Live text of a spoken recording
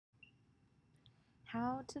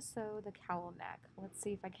How to sew the cowl neck. Let's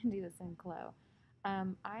see if I can do this in CLO.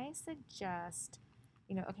 I suggest,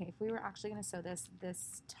 okay, if we were actually going to sew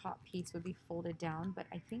this top piece would be folded down, but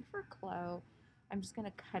I think for CLO, I'm just going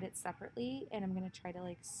to cut it separately and I'm going to try to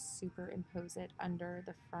like superimpose it under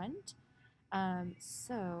the front.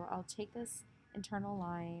 So I'll take this internal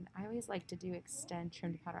line. I always like to do extend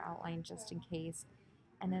trim to powder outline just in case.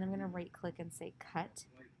 And then I'm going to right click and say cut.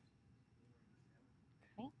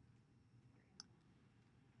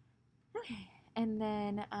 Okay, and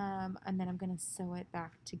then I'm gonna sew it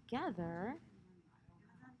back together.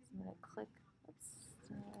 So I'm gonna click. Oops.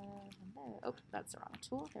 Oh, that's the wrong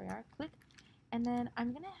tool. There we are. Click, and then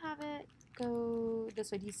I'm gonna have it go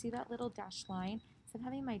this way. Do you see that little dashed line? Instead of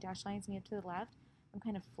having my dashed lines me up to the left, I'm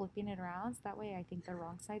kind of flipping it around. So that way, I think the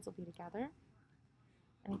wrong sides will be together.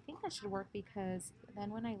 And I think that should work because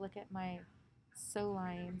then when I look at my sew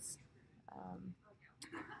lines,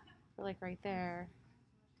 for like right there.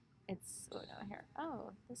 It's, oh no, here.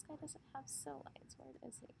 Oh, this guy doesn't have sew lines. Where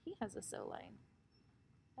is he? He has a sew line.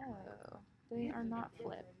 Oh, they are not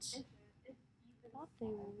flipped. I thought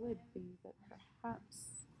they would be, but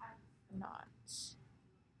perhaps not.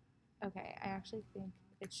 Okay, I actually think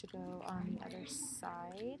it should go on the other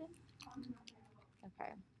side.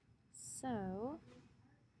 Okay, so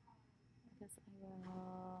I guess I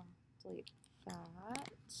will delete that.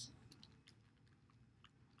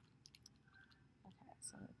 Okay,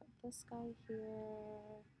 so I'm going to put this guy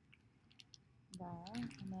here, there,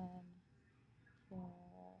 and then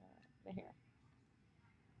here.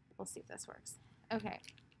 We'll see if this works. Okay,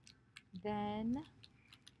 then,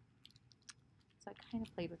 so I kind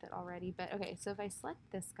of played with it already, but okay, so if I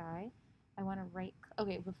select this guy, I want to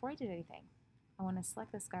okay, before I did anything, I want to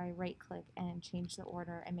select this guy, right click, and change the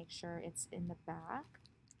order and make sure it's in the back,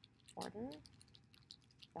 order,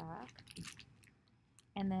 back,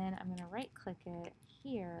 and then I'm going to right click it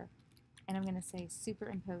here, and I'm going to say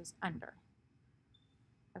superimpose under.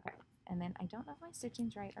 Okay, and then I don't know if my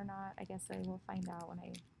stitching's right or not. I guess I will find out when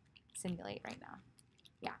I simulate right now.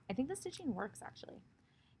 Yeah, I think the stitching works actually.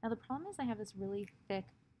 Now the problem is I have this really thick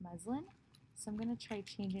muslin, so I'm going to try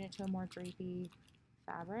changing it to a more drapey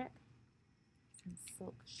fabric. Some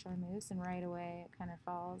silk charmeuse, and right away it kind of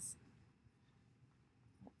falls.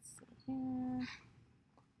 Let's see here.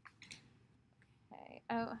 Okay,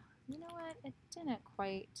 oh, you know what? It didn't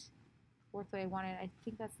quite work the way I wanted. I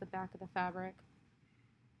think that's the back of the fabric.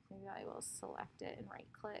 Maybe I will select it and right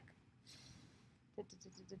click.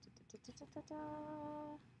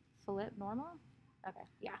 Flip normal? Okay,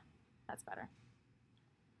 yeah, that's better.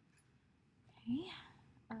 Okay.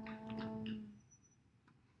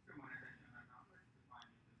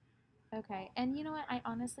 Okay, and you know what? I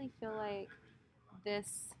honestly feel like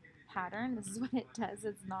this pattern, this is what it does,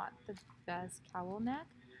 it's not the best cowl neck.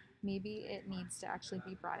 Maybe it needs to actually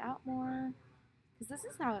be brought out more. Because this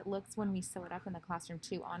is how it looks when we sew it up in the classroom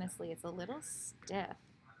too. Honestly, it's a little stiff.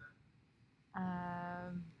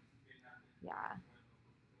 Yeah,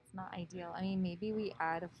 it's not ideal. I mean, maybe we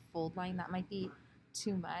add a fold line. That might be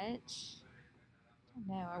too much. I don't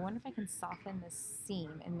know. I wonder if I can soften this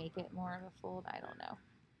seam and make it more of a fold. I don't know.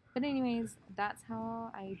 But anyways, that's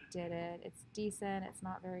how I did it. It's decent. It's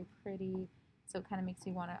not very pretty. So it kind of makes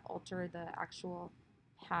me want to alter the actual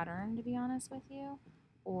pattern, to be honest with you.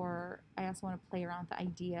 Or I also want to play around with the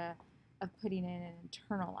idea of putting in an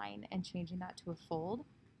internal line and changing that to a fold,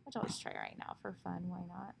 which I'll just try right now for fun. Why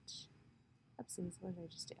not? Oopsies, what did I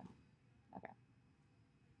just do? Okay.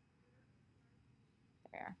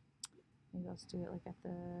 There. Maybe I'll just do it like at the,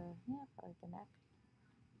 yeah, probably at the neck.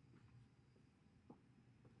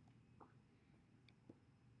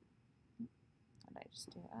 What did I just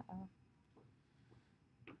do? Uh-oh.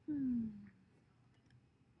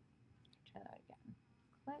 Try that again.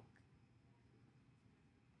 Click.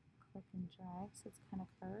 Click and drag so it's kind of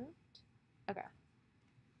curved. Okay.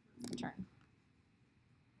 Return.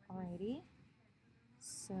 Alrighty.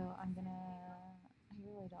 So I'm gonna, I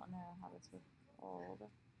really don't know how this would fold.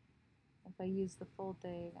 If I use the fold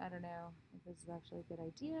thing, I don't know if this is actually a good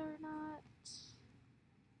idea or not.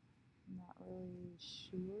 I'm not really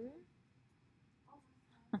sure.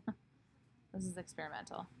 This is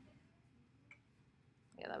experimental.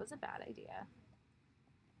 Yeah, that was a bad idea.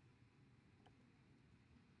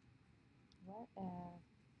 What if?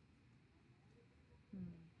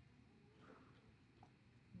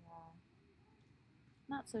 Yeah.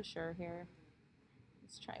 Not so sure here.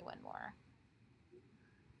 Let's try one more.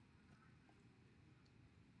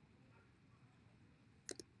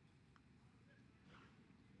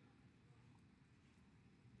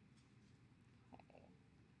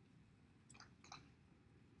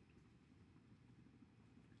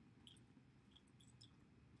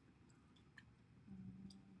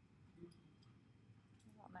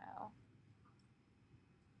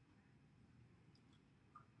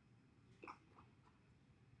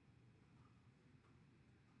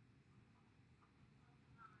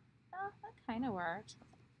 kind of worked.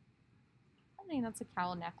 I mean, that's a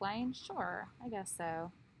cowl neckline. Sure, I guess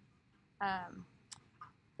so. But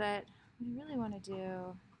what I really want to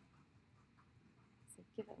do is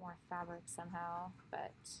give it more fabric somehow.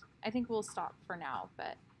 But I think we'll stop for now.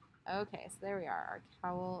 But okay, so there we are, our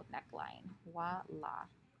cowl neckline. Voila.